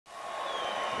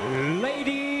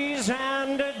Ladies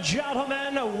and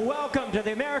gentlemen, welcome to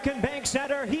the American Bank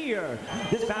Center here.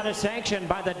 This bout is sanctioned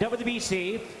by the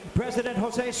WBC, President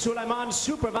Jose Sulaiman,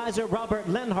 Supervisor Robert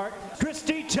Lenhart,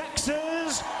 Christie,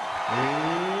 Texas.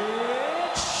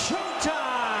 It's showtime!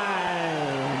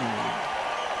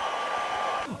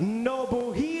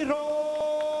 Nobuhiro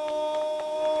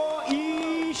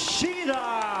Ishida.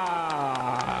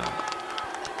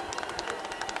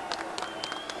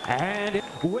 And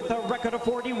with a record of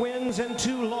 40 wins and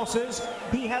 2 losses,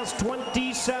 he has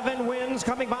 27 wins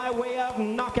coming by way of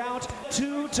knockout.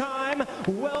 2-time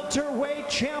welterweight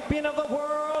champion of the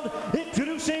world,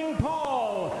 introducing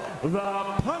Paul, the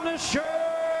Punisher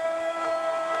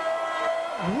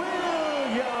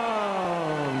Williams.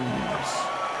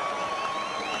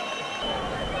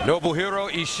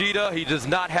 Nobuhiro Ishida, he does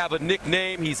not have a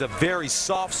nickname. He's a very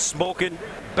soft-spoken,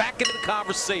 back into the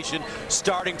conversation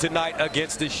starting tonight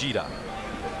against Ishida.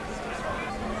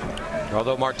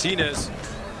 Although Martinez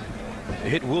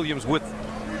hit Williams with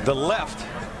the left,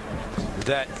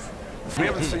 that we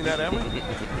haven't seen that, have we?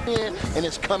 And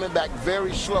it's coming back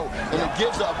very slow, and it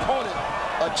gives the opponent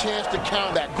a chance to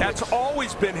counter that quick. That's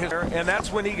always been his, and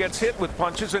that's when he gets hit with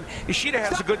punches. And Ishida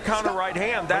has a good counter right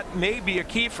hand. That may be a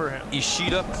key for him.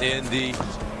 Ishida in the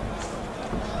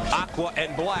aqua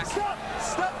and black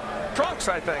trunks,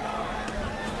 I think.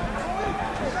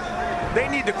 They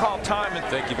need to call time. And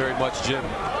thank you very much, Jim.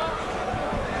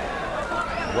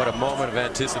 What a moment of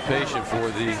anticipation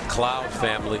for the Cloud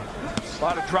family. A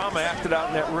lot of drama acted out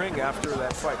in that ring after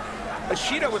that fight.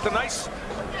 Ishida with a nice.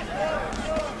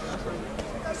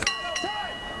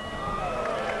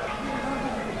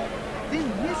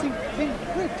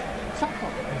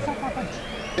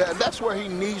 Yeah, that's where he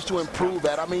needs to improve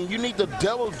at. I mean, you need the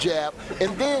double jab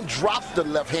and then drop the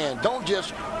left hand. Don't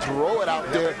just throw it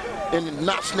out there and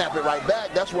not snap it right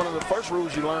back. That's one of the first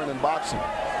rules you learn in boxing.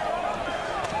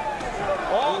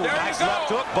 Oh, there nice you go. Left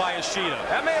hook by Ishida.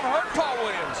 That may have hurt Paul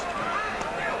Williams.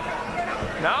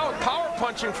 Now power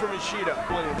punching from Ishida.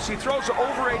 Williams, he throws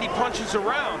over 80 punches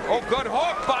around. Oh, good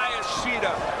hook by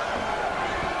Ishida.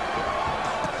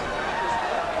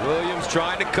 Williams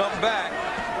trying to come back.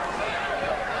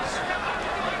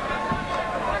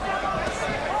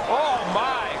 Oh,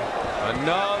 my.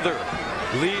 Another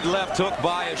lead left hook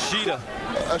by Ishida.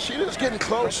 Ishida's getting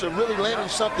close to really landing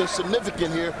something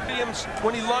significant here. Williams,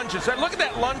 when he lunges, and look at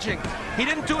that lunging. He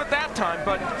didn't do it that time,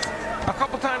 but a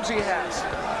couple times he has.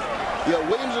 Yeah,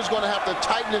 Williams is going to have to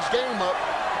tighten his game up.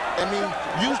 I mean,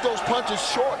 use those punches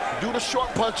short. Do the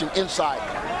short punching inside.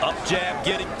 Up jab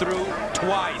getting through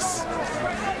twice.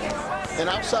 And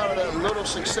outside of that little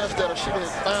success that Ishida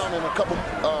had found in a couple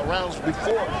rounds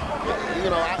before, you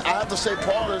know, I have to say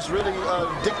Paul is really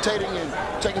dictating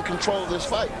and taking control of this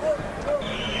fight.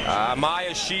 Maya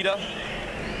Ishida,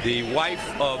 the wife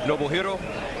of Nobuhiro,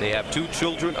 they have 2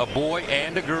 children, a boy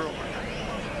and a girl.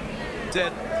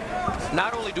 Said,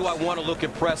 not only do I want to look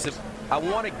impressive, I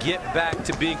want to get back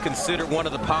to being considered one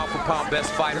of the pound-for-pound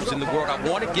best fighters in the world. I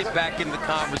want to get back in the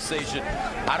conversation.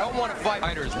 I don't want to fight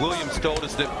fighters. Williams told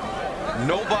us that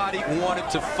nobody wanted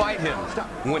to fight him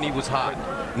when he was hot.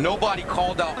 Nobody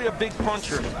called out. A big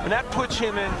puncher, and that puts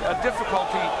him in a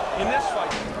difficulty in this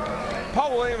fight.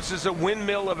 Paul Williams is a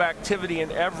windmill of activity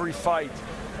in every fight,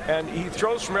 and he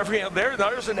throws from every angle.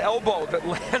 There's an elbow that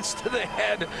lands to the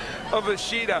head of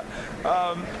Ishida.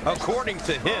 According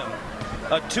to him,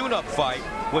 a tune-up fight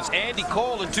was Andy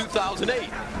Cole in 2008.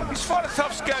 He's fought a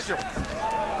tough schedule.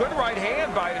 Good right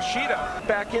hand by Ishida.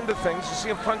 Back into things. You see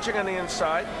him punching on the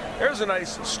inside. There's a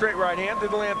nice straight right hand.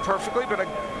 Didn't land perfectly, but I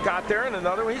got there. And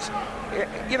another one.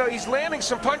 He's landing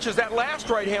some punches. That last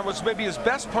right hand was maybe his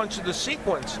best punch of the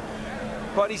sequence.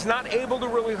 But he's not able to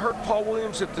really hurt Paul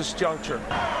Williams at this juncture.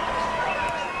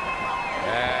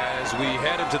 As we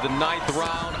head into the 9th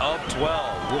round of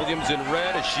 12. Williams in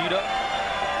red, Ishida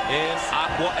in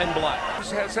aqua and black.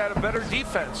 Has had a better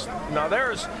defense. Now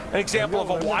there's an example of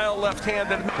a wild left hand.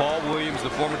 Paul Williams, the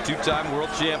former 2-time world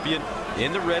champion,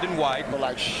 in the red and white.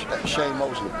 Like Shane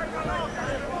Mosley.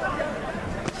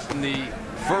 In the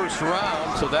first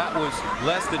round, so that was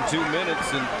less than 2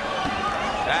 minutes, and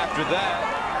after that,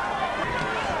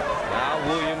 now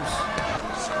Williams.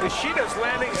 Ishida's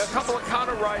landing a couple of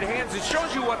counter right hands. It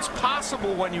shows you what's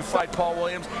possible when you fight Paul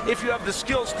Williams if you have the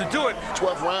skills to do it.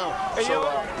 12th round. And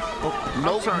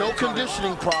so, no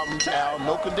conditioning problems, Al.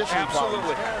 No conditioning problems.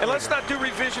 Absolutely. And let's not do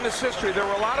revisionist history. There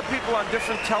were a lot of people on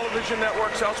different television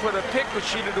networks elsewhere that picked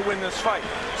Ishida to win this fight.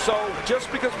 So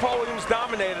just because Paul Williams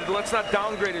dominated, let's not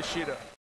downgrade Ishida.